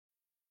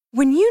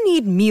When you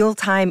need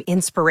mealtime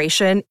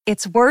inspiration,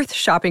 it's worth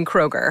shopping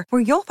Kroger,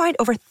 where you'll find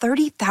over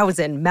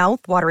 30,000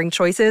 mouth-watering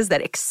choices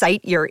that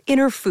excite your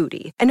inner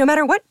foodie. And no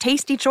matter what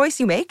tasty choice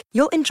you make,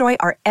 you'll enjoy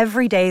our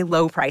everyday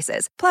low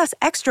prices, plus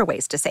extra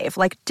ways to save,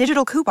 like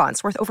digital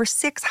coupons worth over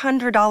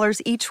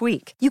 $600 each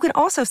week. You can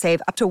also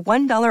save up to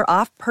 $1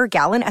 off per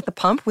gallon at the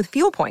pump with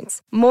fuel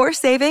points. More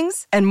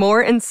savings and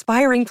more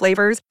inspiring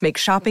flavors make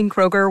shopping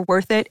Kroger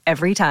worth it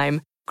every time.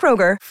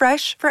 Kroger,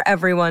 fresh for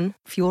everyone.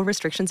 Fuel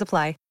restrictions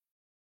apply.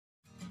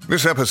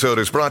 This episode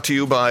is brought to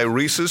you by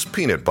Reese's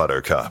Peanut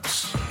Butter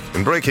Cups.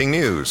 In breaking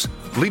news,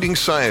 leading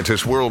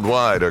scientists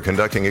worldwide are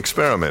conducting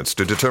experiments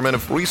to determine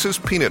if Reese's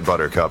Peanut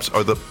Butter Cups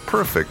are the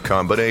perfect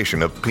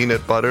combination of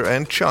peanut butter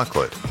and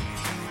chocolate.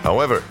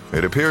 However,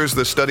 it appears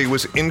the study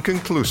was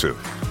inconclusive,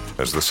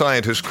 as the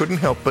scientists couldn't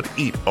help but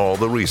eat all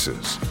the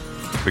Reese's.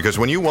 Because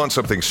when you want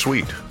something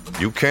sweet,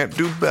 you can't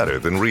do better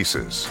than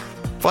Reese's.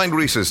 Find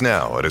Reese's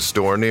now at a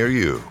store near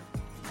you.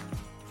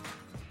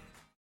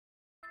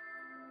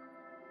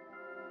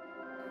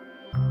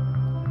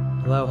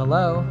 Hello,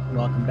 hello.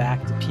 Welcome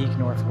back to Peak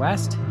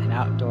Northwest, an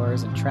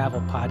outdoors and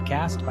travel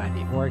podcast by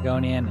the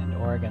Oregonian and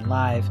Oregon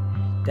Live,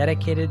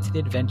 dedicated to the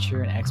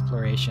adventure and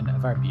exploration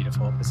of our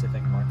beautiful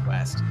Pacific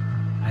Northwest.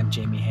 I'm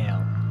Jamie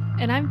Hale.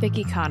 And I'm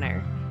Vicki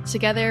Connor.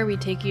 Together, we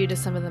take you to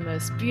some of the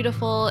most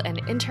beautiful and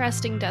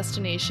interesting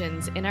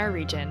destinations in our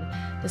region,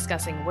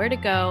 discussing where to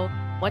go,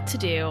 what to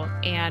do,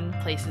 and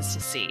places to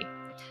see.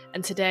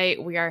 And today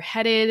we are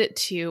headed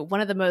to one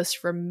of the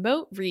most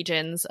remote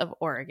regions of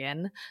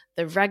Oregon,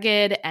 the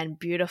rugged and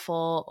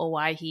beautiful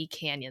Owyhee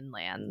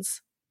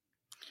Canyonlands.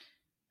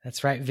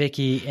 That's right,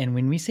 Vicki. And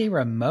when we say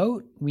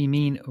remote, we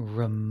mean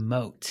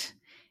remote.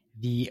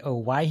 The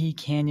Owyhee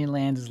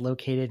Canyonlands is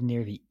located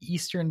near the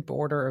eastern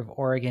border of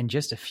Oregon,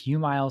 just a few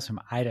miles from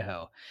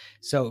Idaho.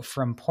 So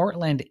from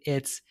Portland,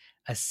 it's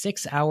a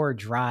 6-hour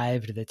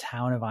drive to the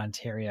town of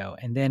Ontario,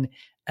 and then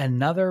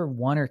another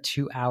 1 or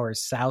 2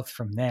 hours south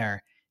from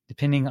there,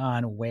 depending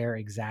on where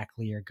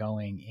exactly you're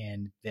going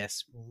in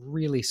this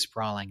really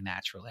sprawling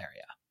natural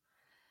area.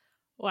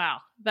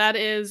 Wow, that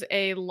is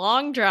a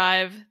long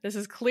drive. This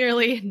is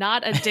clearly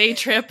not a day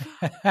trip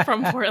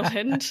from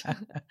Portland.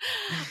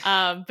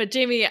 But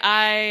Jamie,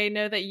 I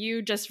know that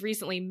you just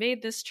recently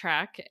made this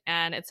trek,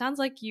 and it sounds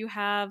like you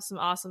have some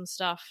awesome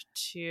stuff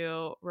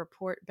to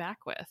report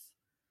back with.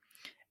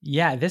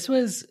 Yeah, this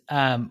was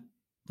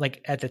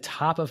like at the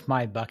top of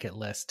my bucket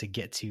list to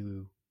get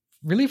to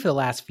really for the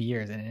last few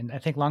years. And I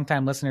think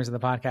longtime listeners of the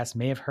podcast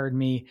may have heard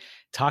me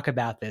talk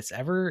about this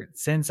ever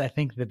since, I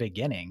think, the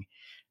beginning.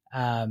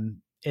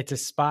 It's a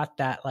spot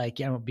that, like,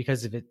 you know,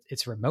 because of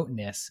its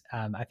remoteness,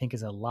 I think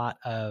is a lot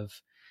of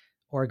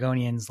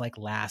Oregonians' like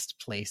last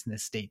place in the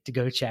state to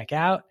go check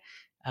out.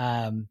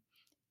 And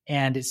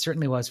it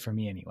certainly was for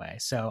me anyway.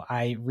 So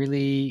I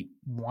really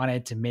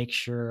wanted to make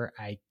sure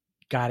I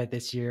got it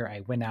this year. I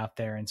went out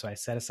there. And so I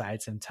set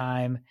aside some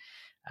time,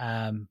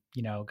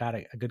 got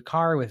a good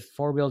car with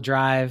 4-wheel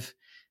drive,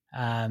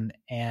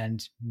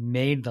 and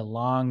made the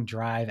long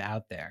drive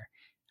out there.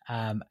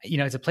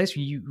 It's a place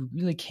where you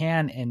really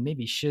can and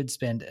maybe should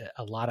spend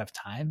a lot of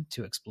time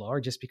to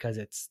explore, just because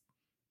it's,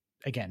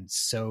 again,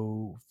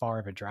 so far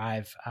of a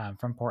drive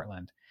from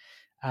Portland.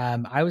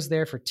 I was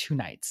there for 2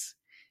 nights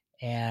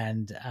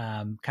and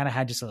kind of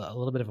had just a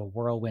little bit of a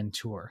whirlwind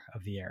tour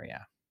of the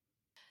area.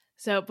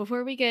 So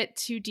before we get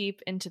too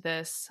deep into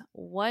this,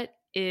 what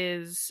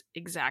is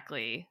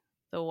exactly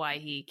the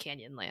Owyhee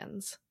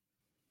Canyonlands?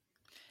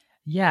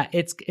 Yeah,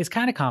 it's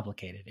kind of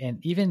complicated. And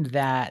even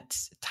that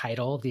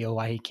title, the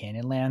Owyhee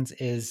Canyonlands,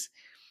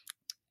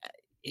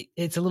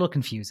 it's a little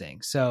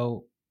confusing.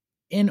 So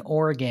in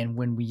Oregon,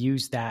 when we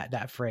use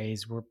that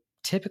phrase, we're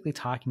typically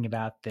talking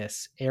about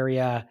this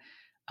area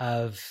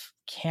of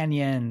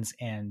canyons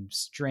and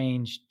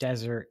strange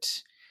desert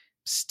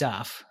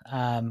stuff,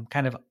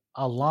 kind of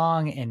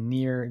along and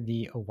near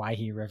the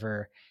Owyhee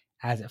River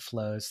as it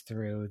flows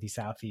through the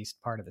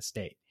southeast part of the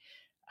state.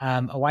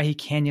 Owyhee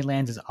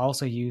Canyonlands is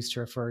also used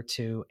to refer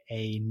to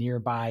a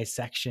nearby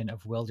section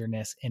of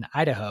wilderness in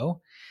Idaho.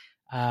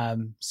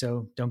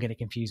 So don't get it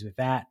confused with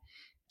that.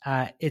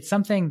 It's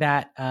something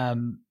that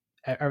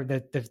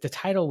the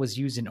title was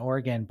used in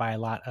Oregon by a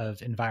lot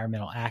of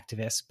environmental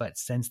activists, but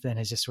since then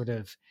has just sort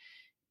of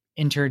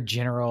entered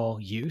general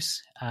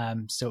use.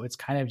 So it's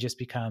kind of just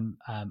become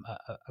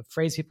a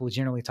phrase people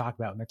generally talk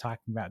about when they're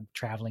talking about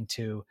traveling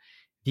to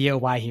the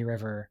Owyhee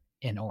River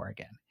in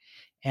Oregon.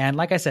 And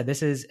like I said,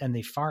 this is in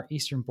the far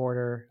eastern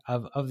border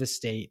of the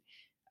state,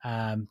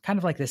 kind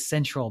of like the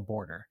central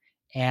border,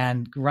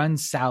 and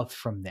runs south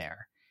from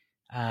there.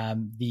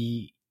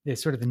 The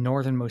sort of the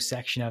northernmost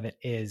section of it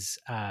is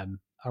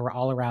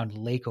all around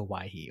Lake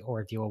Owyhee,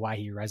 or the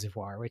Owyhee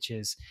Reservoir, which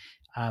is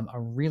a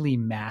really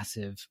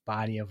massive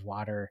body of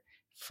water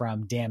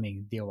from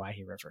damming the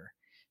Owyhee River.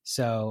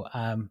 So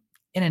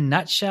in a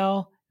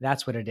nutshell,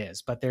 that's what it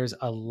is. But there's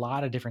a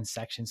lot of different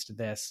sections to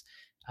this,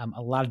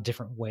 a lot of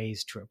different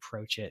ways to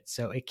approach it.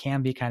 So it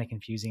can be kind of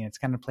confusing. It's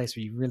kind of a place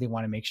where you really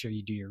want to make sure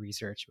you do your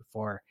research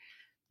before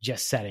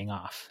just setting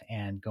off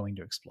and going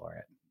to explore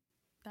it.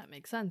 That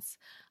makes sense.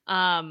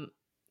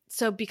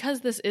 So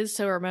because this is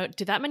so remote,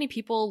 do that many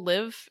people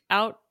live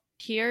out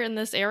here in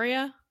this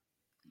area?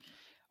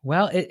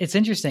 Well, it's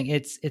interesting.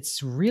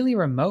 It's really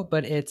remote,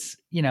 but it's,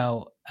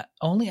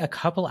 only a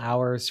couple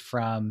hours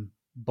from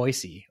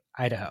Boise,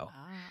 Idaho.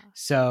 Ah.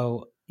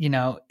 So,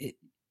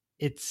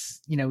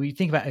 it's, we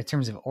think about it in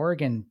terms of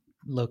Oregon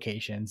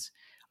locations,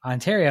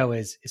 Ontario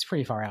is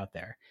pretty far out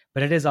there,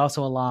 but it is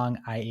also along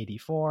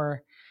I-84.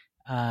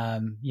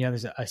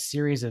 There's a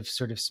series of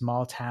sort of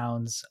small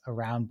towns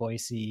around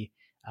Boise,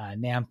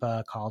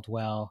 Nampa,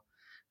 Caldwell.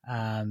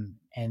 And,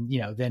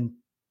 then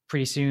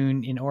pretty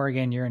soon in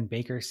Oregon, you're in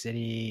Baker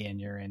City and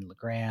you're in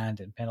LeGrand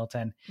and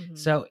Pendleton. Mm-hmm.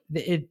 So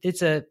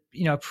it's a,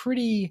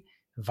 pretty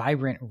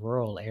vibrant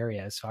rural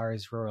area as far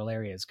as rural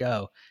areas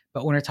go.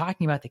 But when we're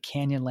talking about the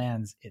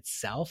Canyonlands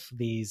itself,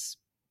 these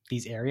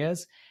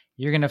areas,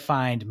 you're going to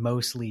find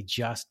mostly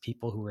just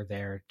people who are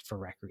there for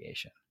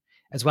recreation,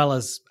 as well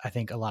as I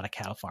think a lot of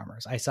cattle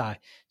farmers. I saw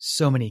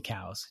so many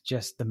cows,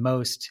 just the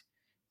most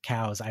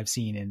cows I've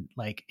seen in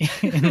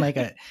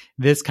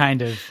this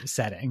kind of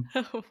setting.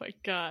 Oh my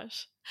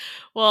gosh.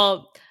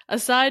 Well,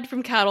 aside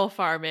from cattle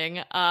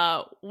farming,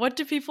 what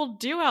do people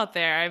do out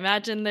there? I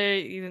imagine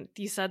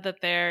you said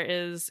that there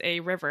is a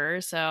river,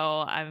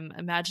 so I'm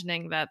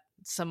imagining that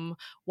some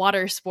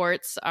water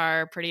sports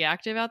are pretty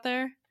active out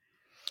there.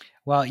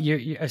 Well,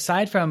 you're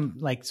aside from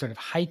like sort of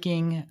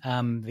hiking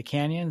the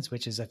canyons,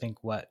 which is I think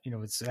what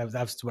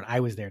that's what I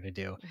was there to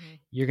do. Mm-hmm.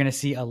 You're going to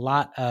see a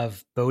lot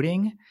of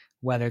boating,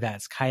 whether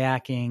that's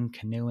kayaking,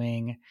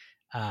 canoeing,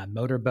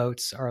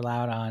 motorboats are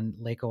allowed on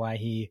Lake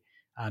Owyhee.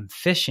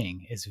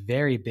 Fishing is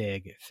very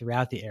big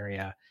throughout the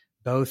area,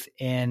 both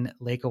in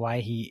Lake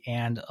Owyhee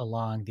and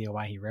along the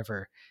Owyhee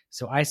River.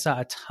 So I saw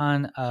a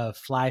ton of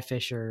fly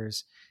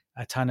fishers,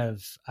 a ton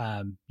of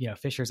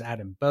fishers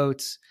out in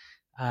boats.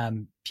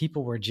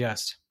 People were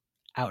just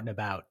out and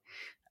about.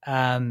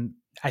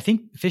 I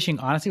think fishing,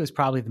 honestly, was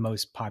probably the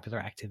most popular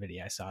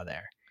activity I saw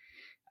there.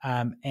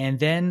 And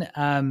then,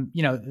 on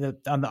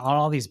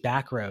all these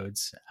back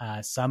roads,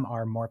 some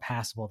are more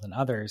passable than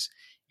others.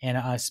 And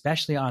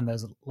especially on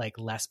those like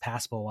less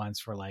passable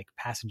ones for like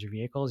passenger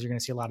vehicles, you're going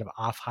to see a lot of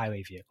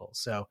off-highway vehicles.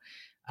 So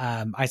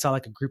I saw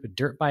like a group of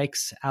dirt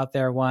bikes out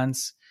there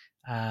once.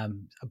 A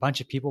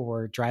bunch of people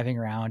were driving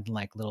around in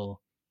like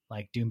little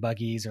like dune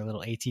buggies or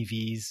little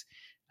ATVs,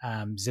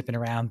 zipping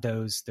around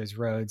those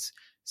roads.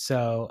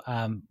 So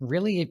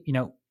really,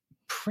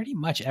 pretty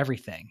much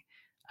everything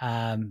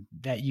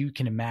that you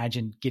can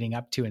imagine getting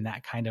up to in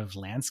that kind of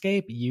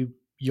landscape,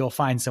 you'll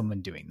find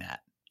someone doing that.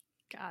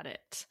 Got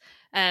it.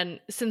 And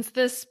since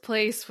this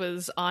place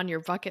was on your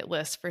bucket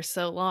list for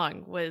so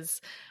long,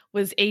 was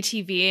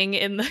ATVing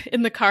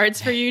in the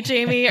cards for you,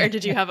 Jamie, or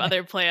did you have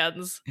other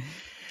plans?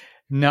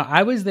 No,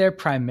 I was there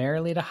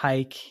primarily to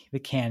hike the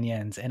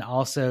canyons and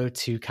also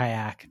to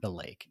kayak the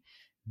lake.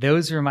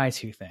 Those were my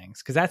two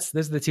things, because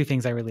those are the two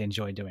things I really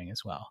enjoy doing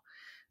as well.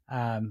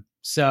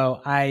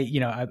 So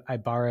I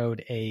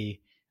borrowed a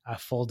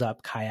fold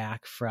up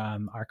kayak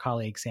from our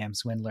colleague, Sam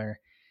Swindler.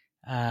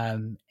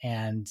 And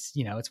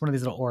it's one of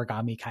these little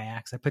origami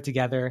kayaks I put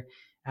together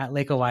at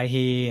Lake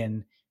Owyhee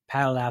and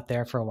paddled out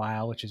there for a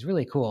while, which was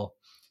really cool.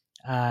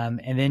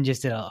 And then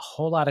just did a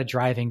whole lot of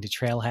driving to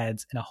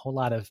trailheads and a whole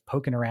lot of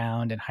poking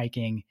around and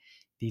hiking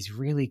these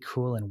really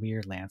cool and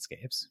weird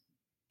landscapes.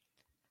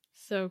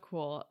 So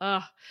cool.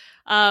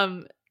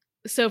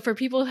 So for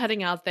people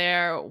heading out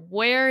there,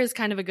 where is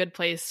kind of a good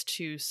place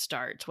to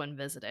start when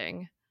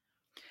visiting?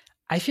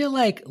 I feel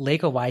like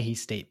Lake Owyhee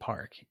State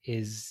Park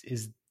is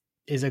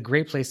a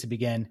great place to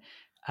begin.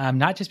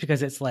 Not just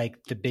because it's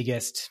like the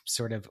biggest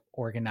sort of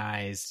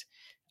organized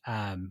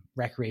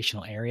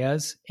recreational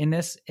areas in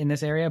this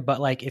area, but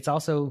like it's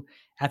also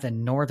at the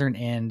northern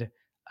end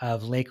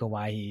of Lake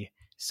Owyhee.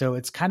 So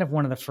it's kind of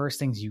one of the first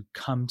things you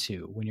come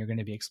to when you're going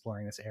to be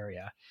exploring this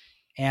area.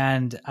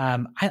 And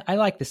I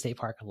like the state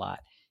park a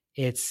lot.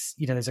 It's,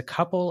 there's a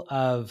couple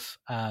of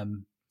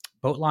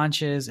boat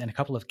launches and a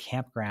couple of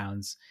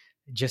campgrounds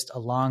just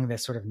along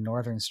this sort of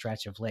northern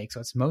stretch of lake. So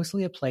it's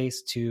mostly a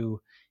place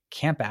to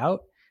camp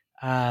out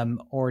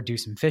or do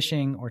some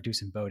fishing or do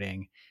some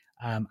boating.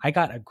 I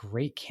got a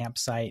great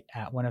campsite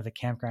at one of the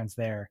campgrounds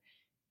there.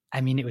 I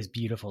mean, it was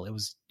beautiful. It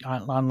was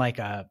on like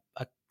a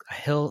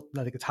hill,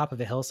 like the top of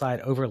the hillside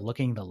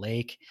overlooking the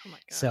lake. Oh my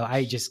gosh. So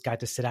I just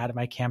got to sit out at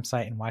my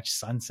campsite and watch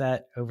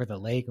sunset over the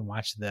lake and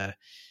watch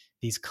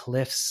these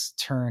cliffs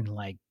turn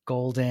like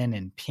golden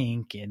and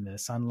pink in the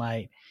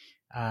sunlight.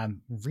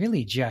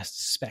 Really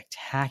just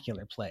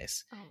spectacular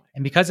place. Oh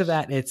and because of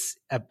that, it's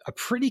a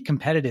pretty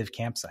competitive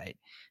campsite.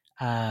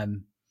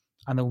 On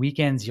the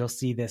weekends, you'll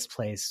see this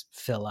place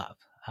fill up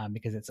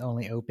because it's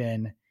only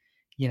open,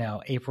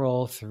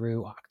 April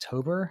through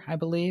October, I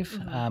believe.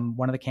 Mm-hmm.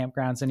 One of the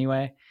campgrounds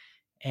anyway.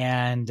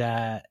 And,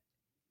 and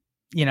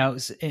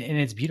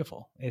it's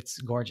beautiful. It's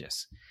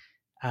gorgeous.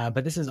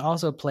 But this is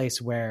also a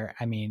place where,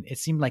 I mean, it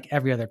seemed like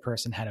every other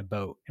person had a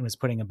boat and was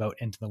putting a boat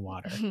into the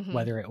water,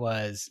 whether it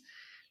was,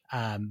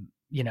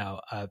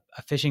 a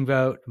fishing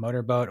boat, a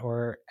motorboat,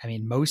 or I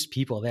mean, most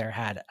people there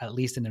had at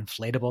least an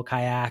inflatable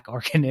kayak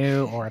or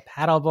canoe or a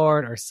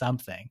paddleboard or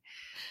something.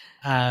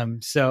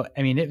 So,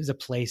 I mean, it was a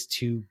place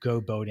to go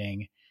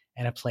boating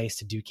and a place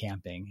to do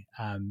camping.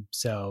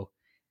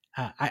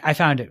 I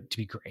found it to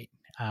be great.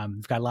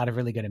 We've got a lot of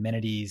really good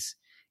amenities,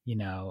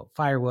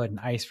 firewood and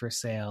ice for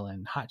sale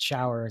and hot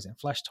showers and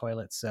flush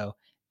toilets. So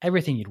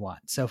everything you'd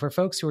want. So for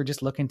folks who are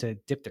just looking to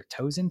dip their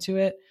toes into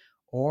it,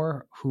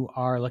 or who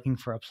are looking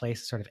for a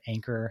place to sort of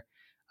anchor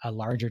a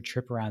larger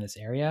trip around this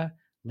area,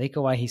 Lake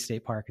Owyhee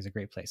State Park is a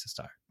great place to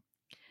start.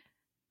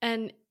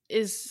 And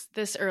is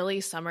this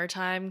early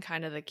summertime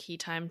kind of the key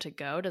time to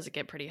go? Does it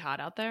get pretty hot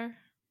out there?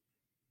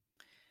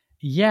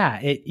 Yeah,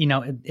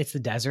 it's the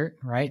desert,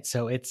 right?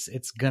 So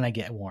it's gonna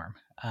get warm,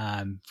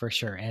 for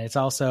sure. And it's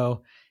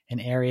also an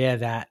area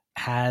that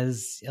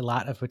has a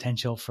lot of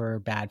potential for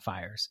bad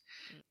fires.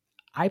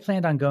 I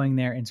planned on going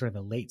there in sort of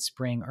the late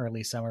spring,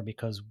 early summer,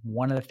 because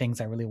one of the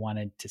things I really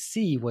wanted to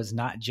see was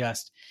not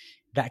just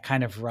that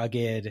kind of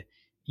rugged,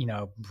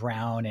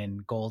 brown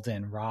and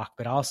golden rock,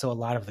 but also a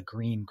lot of the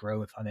green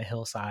growth on the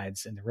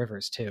hillsides and the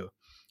rivers too.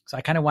 So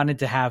I kind of wanted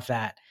to have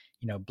that,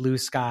 blue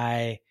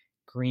sky,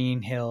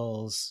 green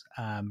hills,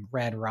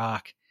 red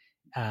rock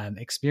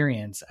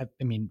experience.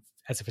 I mean,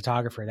 as a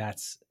photographer,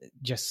 that's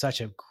just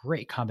such a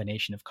great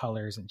combination of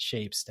colors and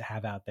shapes to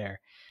have out there.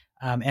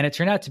 And it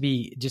turned out to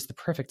be just the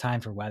perfect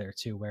time for weather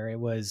too, where it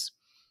was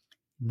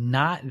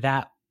not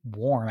that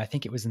warm. I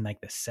think it was in like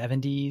the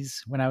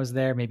 70s when I was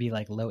there, maybe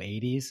like low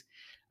 80s,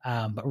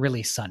 but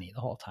really sunny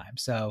the whole time.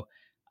 So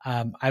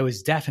I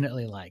was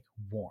definitely like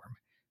warm,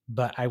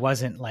 but I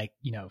wasn't like,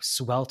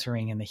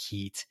 sweltering in the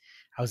heat.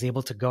 I was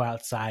able to go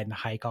outside and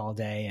hike all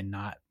day and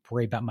not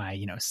worry about my,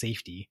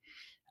 safety.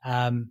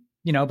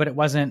 But it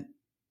wasn't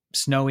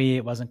snowy.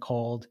 It wasn't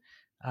cold.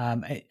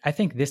 I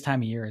think this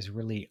time of year is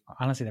really,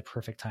 honestly, the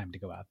perfect time to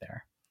go out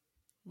there.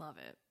 Love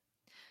it.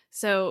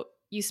 So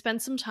you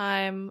spent some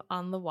time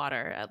on the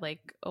water at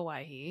Lake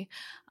Owyhee,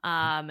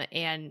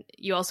 and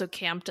you also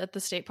camped at the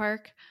state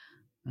park.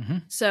 Mm-hmm.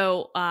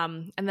 So,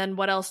 and then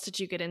what else did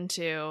you get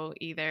into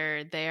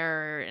either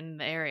there or in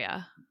the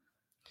area?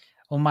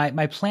 Well,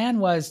 my plan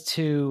was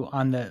to,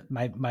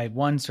 my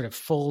one sort of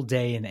full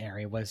day in the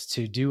area was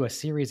to do a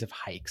series of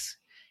hikes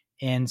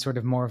in sort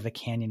of more of the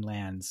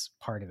Canyonlands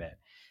part of it.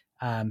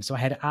 So I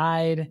had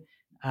eyed,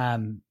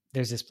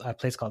 there's this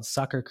place called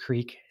Sucker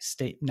Creek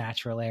State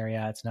Natural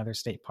Area. It's another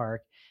state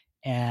park,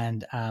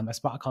 and a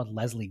spot called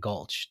Leslie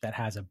Gulch that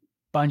has a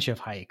bunch of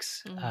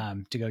hikes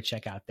to go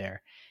check out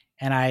there.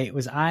 And I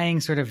was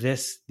eyeing sort of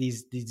these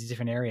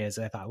different areas.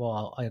 I thought,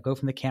 well, I'll go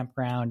from the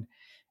campground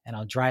and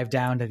I'll drive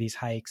down to these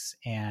hikes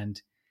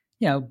and,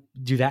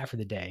 do that for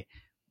the day.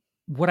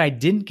 What I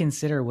didn't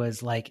consider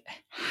was like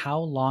how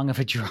long of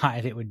a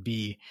drive it would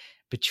be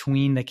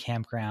between the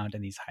campground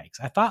and these hikes.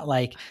 I thought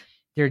like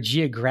they're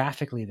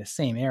geographically the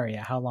same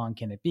area. How long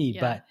can it be?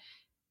 Yeah. But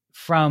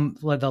from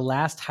the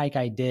last hike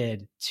I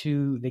did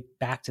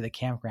back to the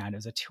campground, it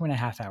was a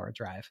 2.5 hour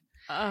drive.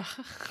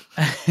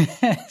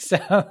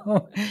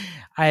 So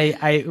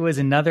it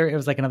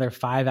was like another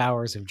 5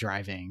 hours of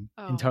driving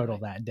in total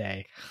that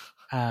day,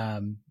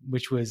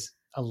 which was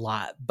a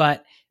lot,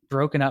 but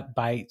broken up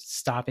by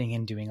stopping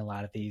and doing a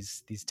lot of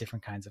these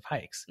different kinds of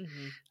hikes.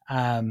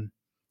 Mm-hmm.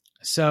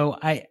 So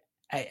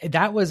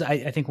that was,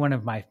 I think, one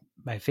of my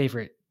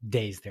favorite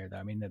days there, though.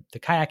 I mean, the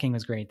kayaking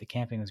was great. The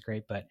camping was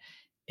great, but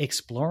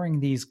exploring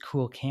these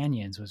cool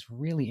canyons was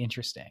really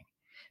interesting.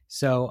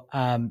 So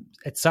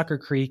at Sucker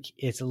Creek,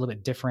 it's a little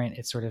bit different.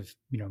 It's sort of,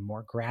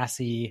 more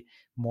grassy,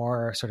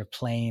 more sort of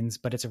plains,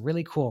 but it's a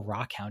really cool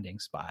rock hounding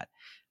spot.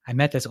 I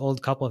met this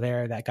old couple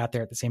there that got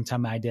there at the same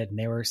time I did, and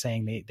they were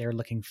saying they're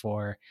looking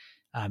for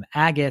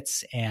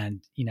agates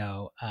and,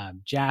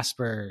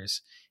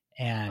 jaspers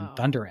and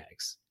thunder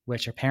eggs,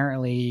 which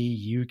apparently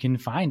you can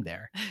find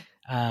there.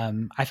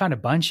 I found a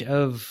bunch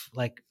of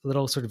like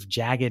little sort of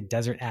jagged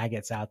desert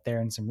agates out there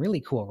and some really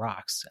cool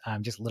rocks,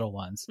 just little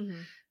ones.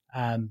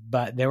 Mm-hmm.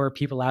 But there were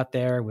people out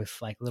there with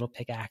like little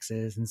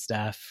pickaxes and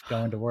stuff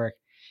going to work.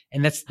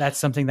 And that's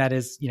something that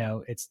is,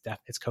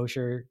 it's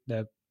kosher.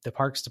 The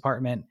parks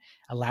department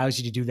allows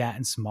you to do that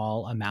in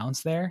small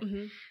amounts there.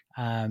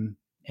 Mm-hmm.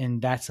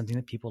 And that's something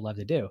that people love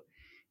to do.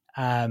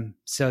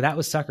 So that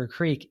was Sucker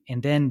Creek.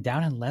 And then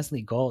down in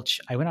Leslie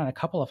Gulch, I went on a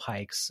couple of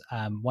hikes.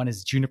 One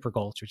is Juniper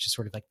Gulch, which is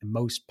sort of like the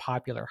most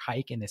popular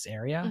hike in this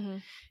area. Mm-hmm.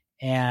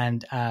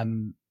 And,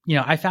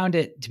 I found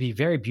it to be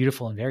very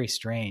beautiful and very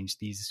strange.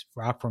 These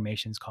rock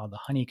formations called the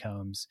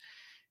honeycombs,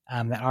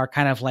 that are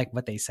kind of like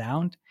what they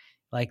sound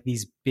like,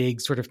 these big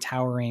sort of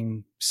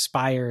towering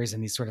spires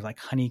and these sort of like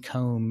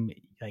honeycomb,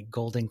 like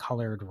golden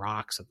colored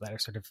rocks that are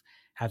sort of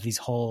have these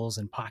holes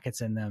and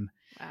pockets in them.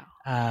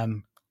 Wow.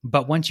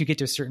 But once you get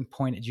to a certain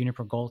point at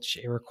Juniper Gulch,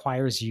 it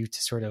requires you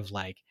to sort of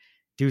like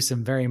do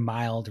some very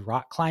mild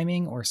rock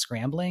climbing or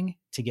scrambling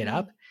to get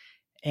up.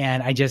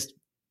 And I just,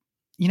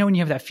 when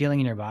you have that feeling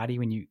in your body,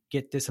 when you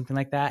get to something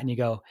like that and you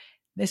go,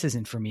 this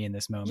isn't for me in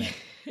this moment.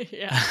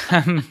 Yeah.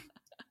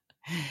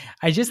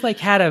 I just like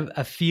had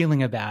a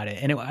feeling about it,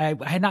 and I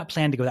had not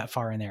planned to go that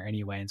far in there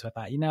anyway. And so I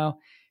thought,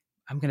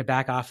 I'm going to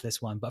back off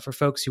this one. But for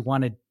folks who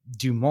want to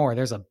do more,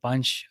 there's a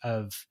bunch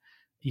of,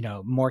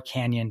 more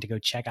canyon to go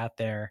check out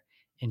there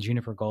in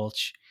Juniper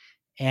Gulch.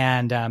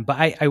 And, but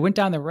I went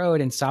down the road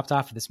and stopped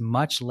off at this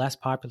much less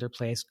popular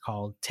place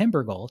called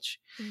Timber Gulch.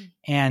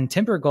 And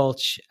Timber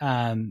Gulch,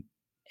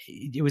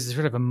 it was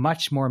sort of a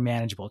much more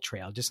manageable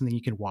trail, just something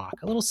you could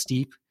walk, a little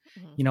steep,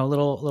 a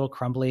little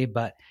crumbly,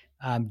 but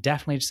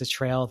definitely just a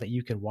trail that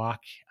you could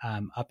walk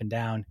up and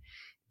down.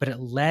 But it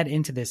led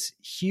into this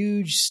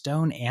huge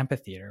stone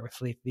amphitheater with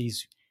like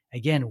these,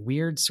 again,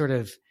 weird sort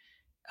of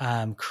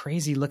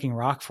crazy looking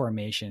rock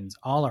formations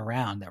all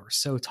around that were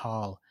so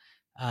tall.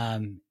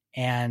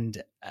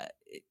 And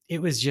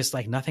it was just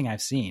like nothing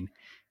I've seen.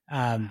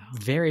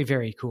 Very,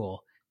 very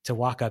cool to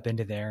walk up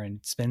into there and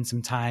spend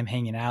some time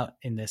hanging out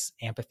in this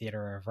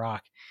amphitheater of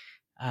rock.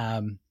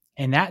 And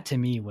that to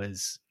me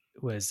was,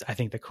 I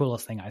think, the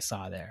coolest thing I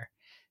saw there.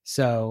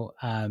 So,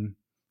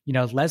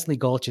 Leslie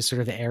Gulch is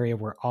sort of the area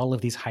where all of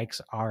these hikes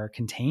are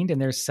contained,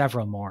 and there's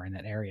several more in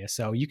that area.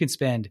 So you could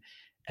spend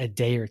a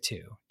day or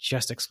two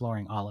just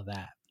exploring all of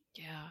that.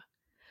 Yeah.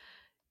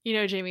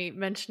 Jamie,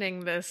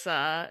 mentioning this,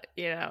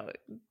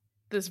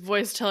 this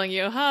voice telling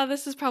you,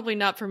 this is probably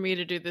not for me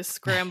to do this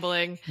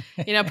scrambling,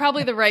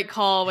 probably the right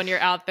call when you're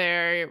out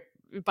there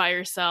by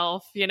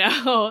yourself,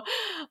 Yeah.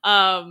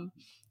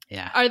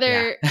 Are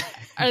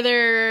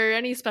there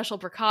any special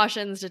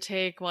precautions to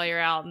take while you're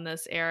out in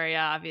this area?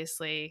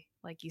 Obviously,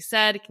 like you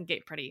said, it can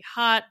get pretty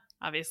hot.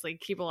 Obviously,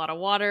 keep a lot of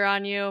water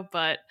on you.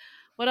 But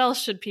what else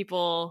should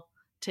people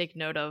take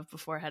note of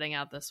before heading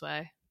out this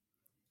way?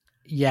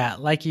 Yeah,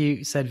 like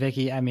you said,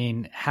 Vicky, I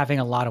mean, having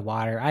a lot of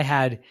water. I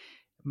had,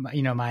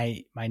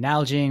 my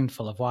Nalgene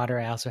full of water.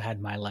 I also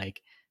had my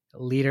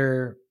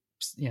liter,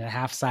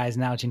 half size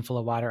Nalgene full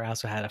of water. I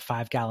also had a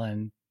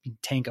 5-gallon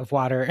tank of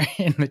water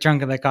in the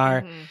trunk of the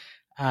car.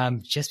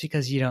 Just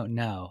because you don't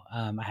know.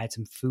 I had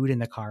some food in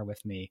the car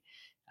with me.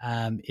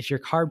 If your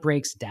car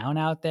breaks down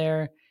out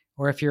there,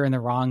 or if you're in the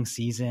wrong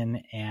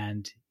season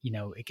and,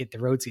 the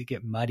roads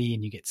get muddy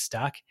and you get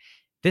stuck,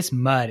 this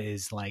mud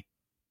is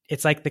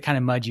it's like the kind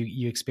of mud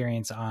you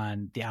experience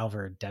on the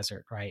Alvord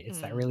Desert, right?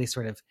 It's that really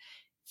sort of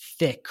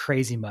thick,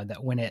 crazy mud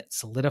that when it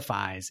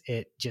solidifies,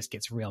 it just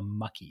gets real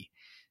mucky.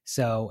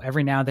 So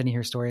every now and then you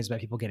hear stories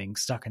about people getting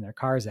stuck in their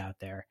cars out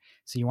there.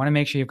 So you want to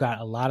make sure you've got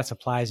a lot of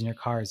supplies in your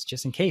cars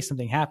just in case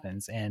something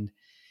happens and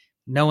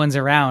no one's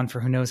around for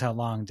who knows how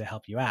long to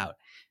help you out.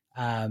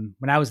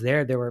 When I was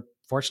there were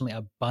fortunately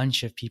a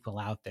bunch of people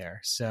out there.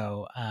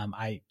 So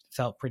I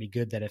felt pretty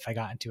good that if I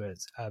got into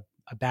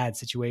a bad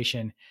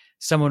situation,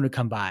 someone would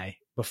come by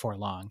before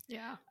long.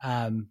 Yeah.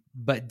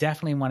 But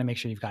definitely want to make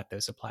sure you've got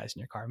those supplies in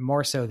your car,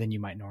 more so than you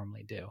might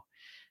normally do.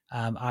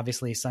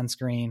 Obviously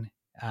sunscreen,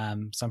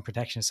 some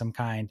protection of some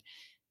kind,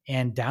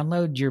 and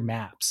download your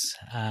maps.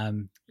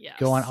 Yes.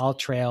 Go on all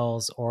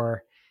trails,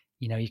 or,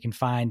 you can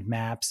find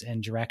maps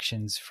and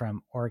directions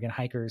from Oregon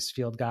Hikers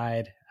Field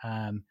Guide,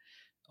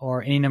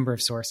 or any number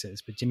of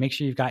sources, but to make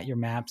sure you've got your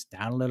maps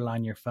downloaded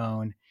on your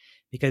phone,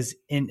 because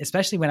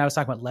especially when I was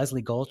talking about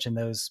Leslie Gulch and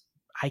those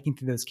hiking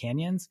through those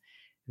canyons,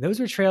 those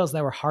were trails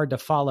that were hard to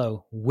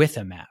follow with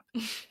a map.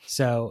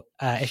 So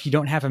if you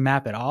don't have a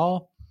map at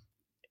all,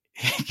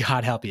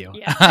 God help you.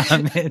 Yeah.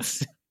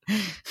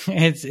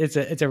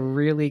 It's a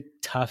really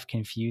tough,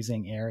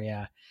 confusing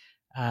area.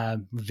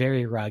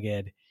 Very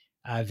rugged,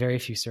 very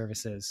few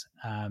services.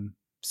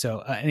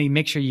 So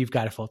make sure you've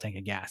got a full tank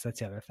of gas. That's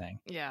the other thing.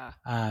 Yeah.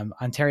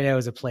 Ontario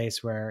is a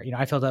place where,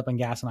 I filled up on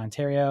gas in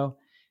Ontario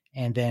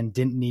and then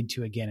didn't need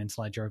to again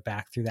until I drove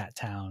back through that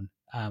town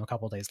a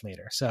couple of days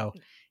later. So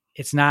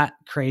it's not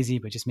crazy,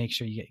 but just make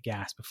sure you get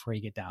gas before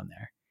you get down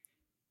there.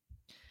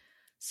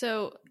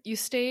 So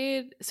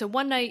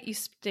one night you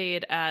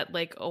stayed at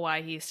Lake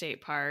Owyhee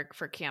State Park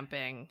for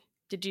camping.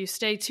 Did you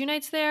stay 2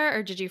 nights there,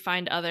 or did you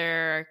find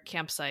other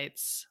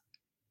campsites?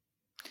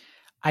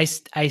 I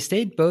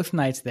stayed both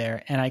nights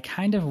there, and I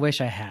kind of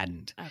wish I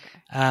hadn't.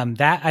 Okay.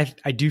 That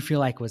I do feel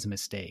like was a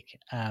mistake,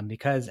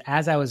 because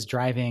as I was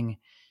driving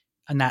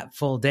on that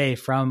full day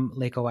from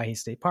Lake Owyhee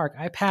State Park,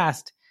 I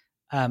passed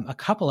a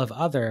couple of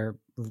other,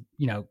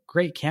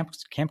 great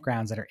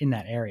campgrounds that are in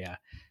that area.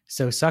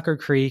 So Sucker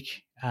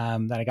Creek,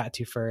 that I got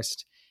to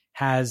first,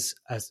 has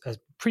a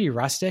pretty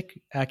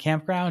rustic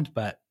campground,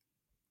 but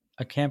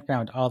a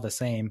campground all the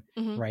same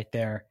right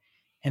there.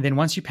 And then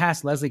once you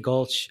pass Leslie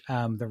Gulch,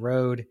 the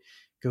road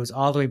goes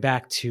all the way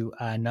back to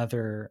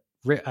another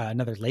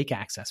lake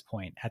access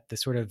point at the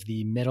sort of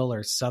the middle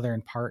or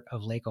southern part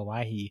of Lake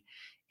Owyhee.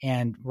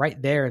 And right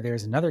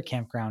there's another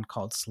campground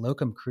called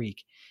Slocum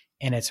Creek,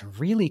 and it's a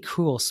really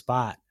cool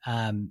spot.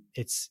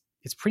 It's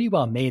pretty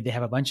well made. They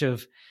have a bunch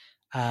of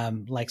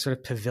sort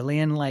of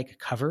pavilion like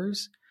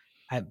covers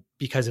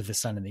because of the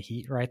sun and the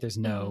heat, right? There's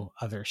no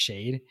other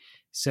shade.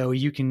 So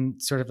you can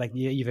sort of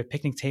you have a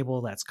picnic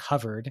table that's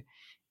covered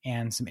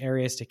and some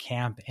areas to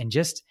camp, and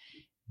just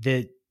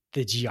the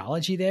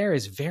geology there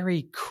is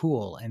very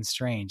cool and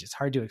strange. It's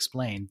hard to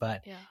explain,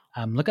 but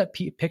Look up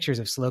pictures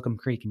of Slocum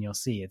Creek and you'll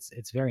see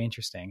it's very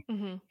interesting.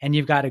 Mm-hmm. And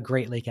you've got a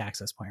great lake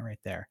access point right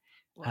there.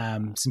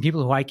 Some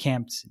people who I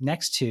camped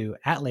next to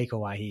at Lake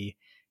Owyhee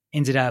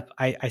ended up,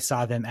 I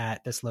saw them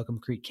at the Slocum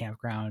Creek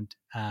campground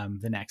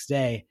the next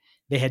day.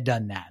 They had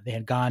done that. They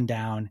had gone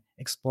down,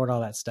 explored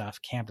all that stuff,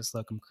 camped at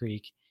Slocum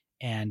Creek,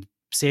 and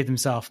saved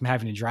themselves from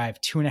having to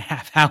drive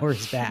 2.5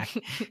 hours back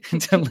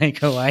to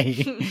Lake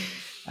Owyhee.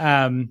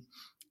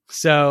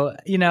 So,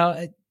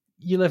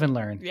 you live and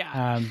learn.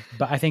 Yeah.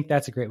 But I think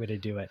that's a great way to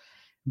do it.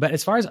 But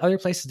as far as other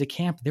places to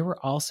camp, there were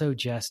also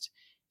just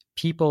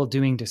people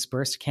doing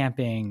dispersed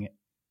camping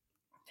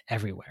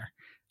everywhere.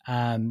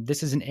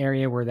 This is an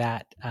area where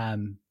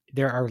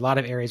there are a lot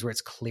of areas where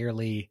it's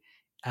clearly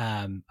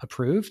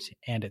approved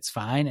and it's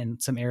fine.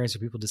 And some areas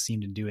where people just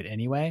seem to do it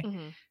anyway.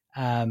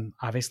 Mm-hmm.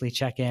 Obviously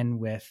check in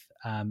with,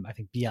 I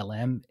think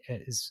BLM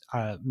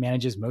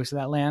manages most of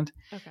that land.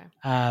 Okay.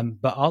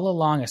 But all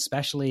along,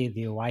 especially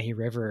the Owyhee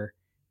River,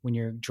 when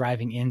you're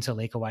driving into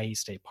Lake Owyhee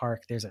State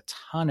Park, there's a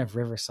ton of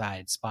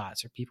riverside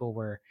spots where people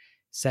were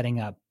setting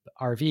up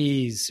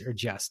RVs or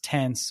just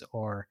tents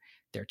or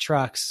their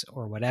trucks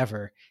or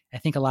whatever. I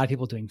think a lot of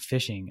people doing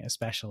fishing,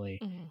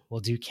 especially, will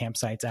do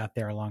campsites out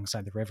there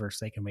alongside the river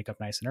so they can wake up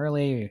nice and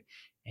early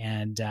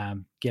and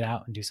get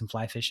out and do some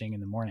fly fishing in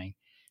the morning.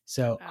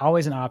 So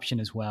always an option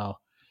as well.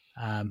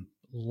 A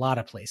lot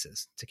of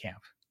places to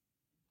camp.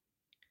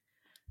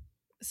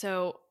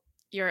 So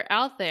you're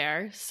out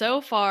there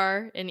so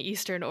far in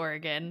Eastern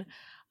Oregon.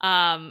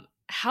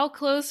 How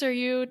close are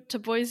you to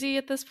Boise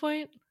at this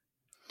point?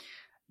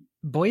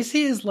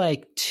 Boise is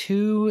like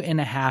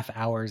 2.5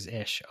 hours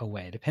ish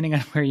away, depending on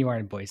where you are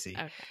in Boise,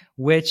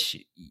 which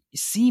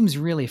seems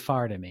really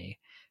far to me.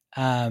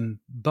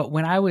 But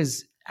when I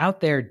was out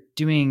there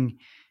doing,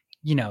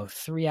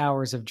 3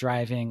 hours of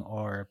driving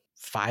or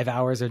 5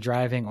 hours of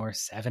driving or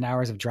 7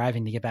 hours of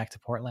driving to get back to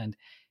Portland,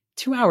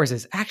 2 hours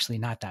is actually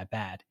not that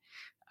bad.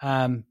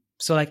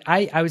 So like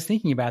I was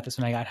thinking about this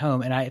when I got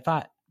home and I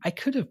thought I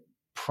could have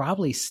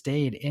probably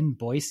stayed in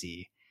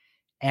Boise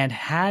and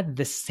had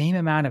the same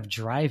amount of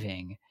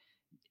driving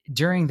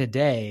during the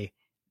day,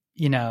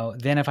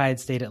 than if I had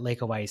stayed at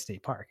Lake Owyhee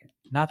State Park.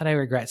 Not that I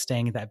regret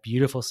staying at that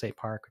beautiful state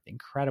park with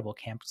incredible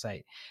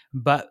campsite,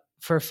 but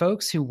for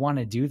folks who want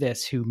to do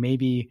this, who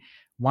maybe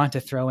want to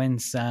throw in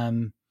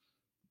some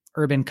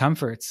urban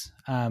comforts,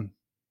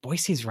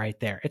 Boise's right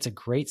there. It's a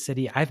great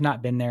city. I've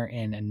not been there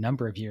in a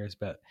number of years,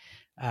 but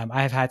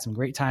I have had some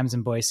great times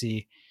in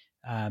Boise.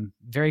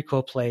 Very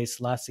cool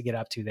place, lots to get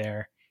up to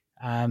there.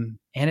 And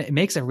it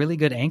makes a really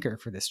good anchor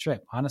for this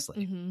trip,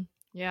 honestly. Mm-hmm.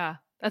 Yeah,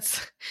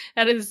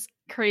 that is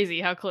crazy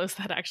how close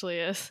that actually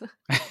is.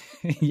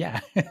 Yeah.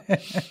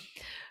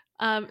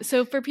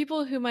 So for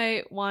people who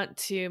might want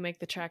to make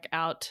the trek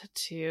out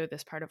to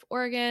this part of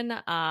Oregon,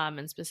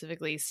 and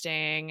specifically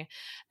staying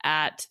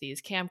at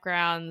these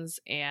campgrounds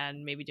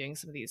and maybe doing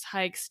some of these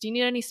hikes, do you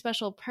need any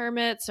special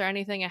permits or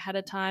anything ahead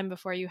of time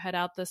before you head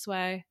out this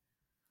way?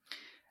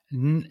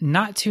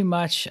 Not too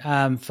much.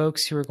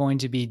 Folks who are going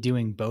to be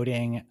doing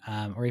boating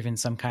or even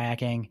some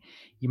kayaking,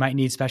 you might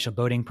need special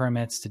boating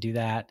permits to do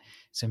that.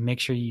 So make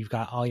sure you've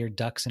got all your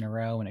ducks in a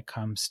row when it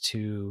comes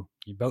to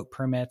your boat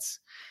permits.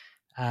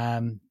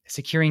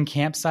 Securing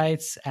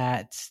campsites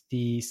at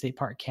the state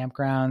park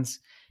campgrounds,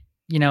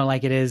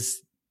 like it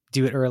is,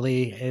 do it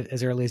early,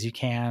 as early as you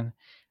can.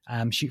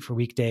 Shoot for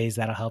weekdays.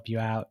 That'll help you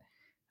out.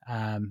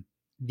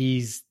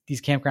 These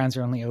campgrounds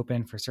are only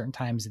open for certain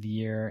times of the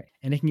year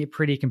and it can get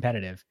pretty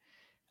competitive.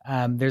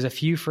 There's a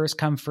few first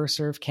come, first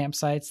serve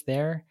campsites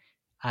there.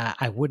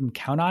 I wouldn't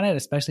count on it,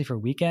 especially for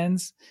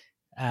weekends.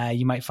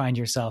 You might find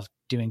yourself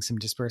doing some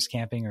dispersed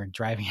camping or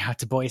driving out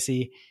to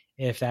Boise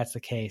if that's the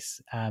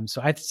case.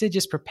 So I'd say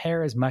just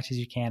prepare as much as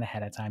you can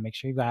ahead of time. Make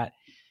sure you've got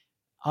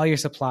all your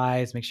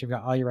supplies, make sure you've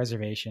got all your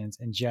reservations,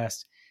 and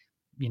just,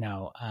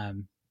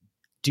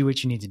 do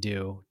what you need to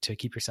do to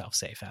keep yourself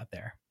safe out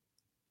there.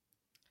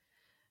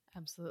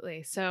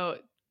 Absolutely. So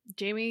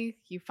Jamie,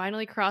 you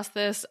finally crossed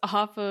this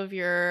off of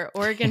your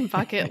Oregon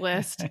bucket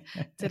list.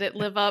 Did it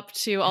live up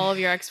to all of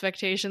your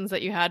expectations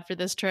that you had for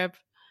this trip?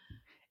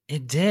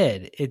 It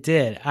did.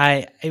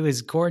 It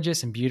was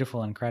gorgeous and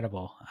beautiful and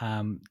incredible.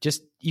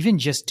 Just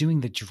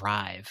doing the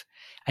drive.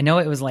 I know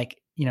it was like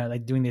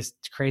doing this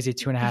crazy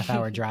 2.5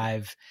 hour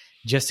drive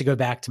just to go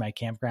back to my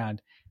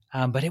campground.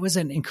 But it was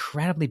an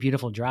incredibly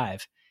beautiful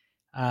drive.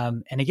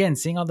 And again,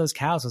 seeing all those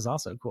cows was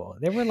also cool.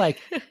 They were like,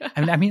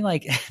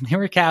 there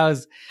were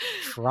cows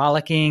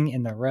frolicking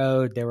in the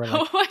road. There were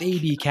like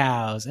baby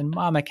cows and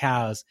mama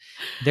cows.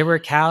 There were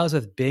cows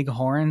with big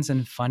horns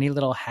and funny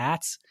little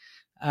hats.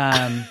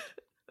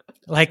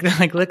 Look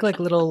like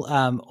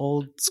little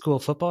old school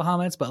football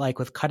helmets, but like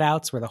with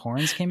cutouts where the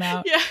horns came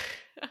out. Yeah.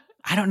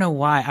 I don't know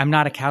why. I'm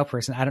not a cow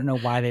person. I don't know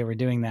why they were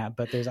doing that,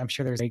 but I'm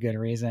sure there's a good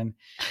reason.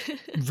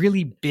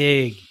 Really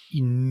big,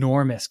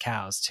 enormous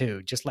cows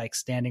too, just like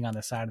standing on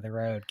the side of the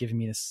road, giving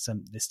me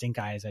the stink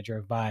eye as I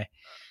drove by.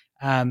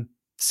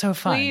 So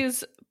fun.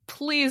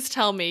 Please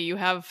tell me you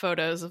have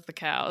photos of the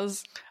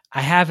cows.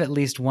 I have at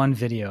least one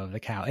video of the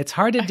cow. It's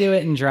hard to do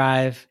it and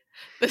drive.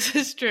 This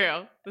is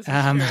true. This is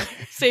true.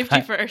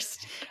 Safety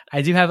first.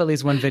 I do have at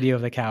least one video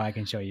of the cow I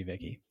can show you,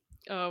 Vicky.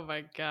 Oh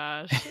my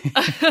gosh.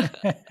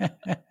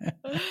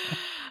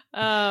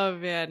 Oh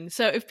man.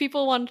 So if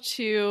people want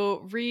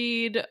to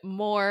read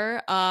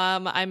more,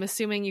 I'm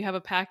assuming you have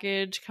a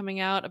package coming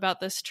out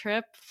about this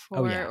trip for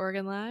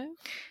Oregon Live?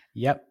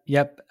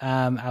 Yep.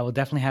 I will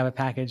definitely have a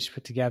package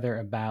put together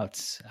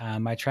about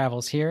my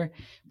travels here.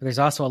 But there's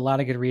also a lot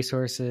of good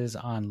resources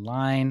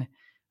online.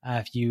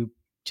 If you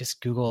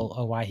just Google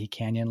Owyhee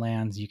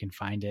Canyonlands, you can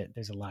find it.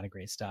 There's a lot of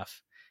great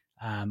stuff.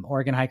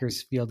 Oregon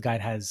Hikers Field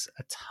Guide has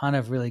a ton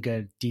of really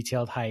good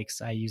detailed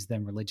hikes. I use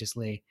them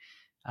religiously.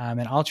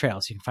 And all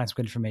trails. You can find some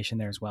good information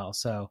there as well.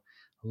 So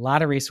a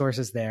lot of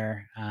resources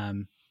there.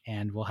 And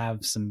we'll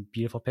have some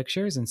beautiful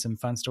pictures and some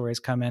fun stories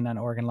coming on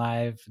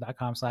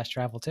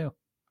OregonLive.com/travel too.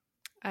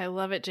 I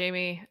love it,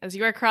 Jamie. As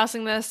you are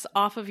crossing this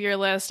off of your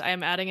list, I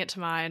am adding it to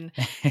mine.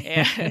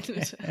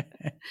 And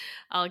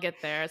I'll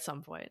get there at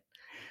some point.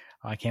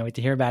 Oh, I can't wait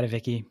to hear about it,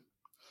 Vicky.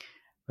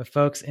 But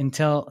folks,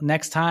 until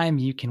next time,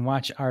 you can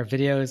watch our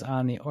videos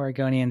on the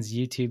Oregonians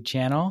YouTube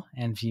channel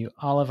and view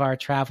all of our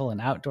travel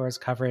and outdoors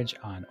coverage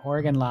on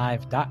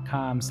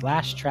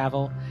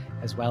OregonLive.com/travel,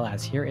 as well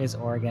as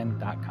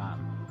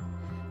HereIsOregon.com.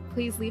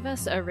 Please leave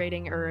us a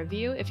rating or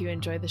review if you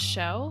enjoy the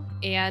show.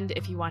 And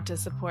if you want to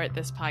support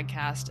this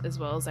podcast as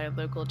well as our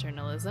local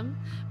journalism,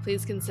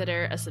 please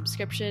consider a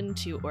subscription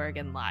to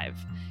Oregon Live.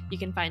 You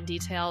can find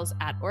details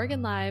at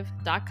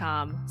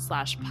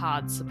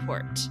OregonLive.com/pod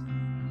support.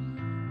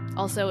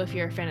 Also, if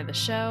you're a fan of the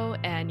show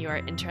and you are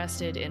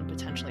interested in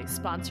potentially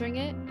sponsoring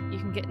it, you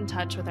can get in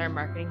touch with our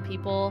marketing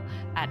people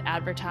at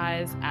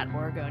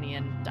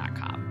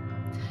advertise@oregonian.com.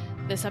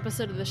 This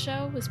episode of the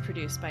show was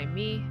produced by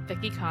me,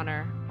 Vicky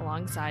Connor,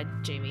 alongside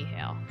Jamie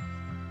Hale.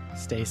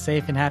 Stay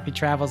safe and happy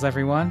travels,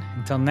 everyone.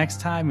 Until next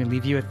time, we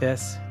leave you with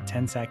this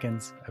 10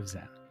 seconds of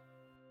Zen.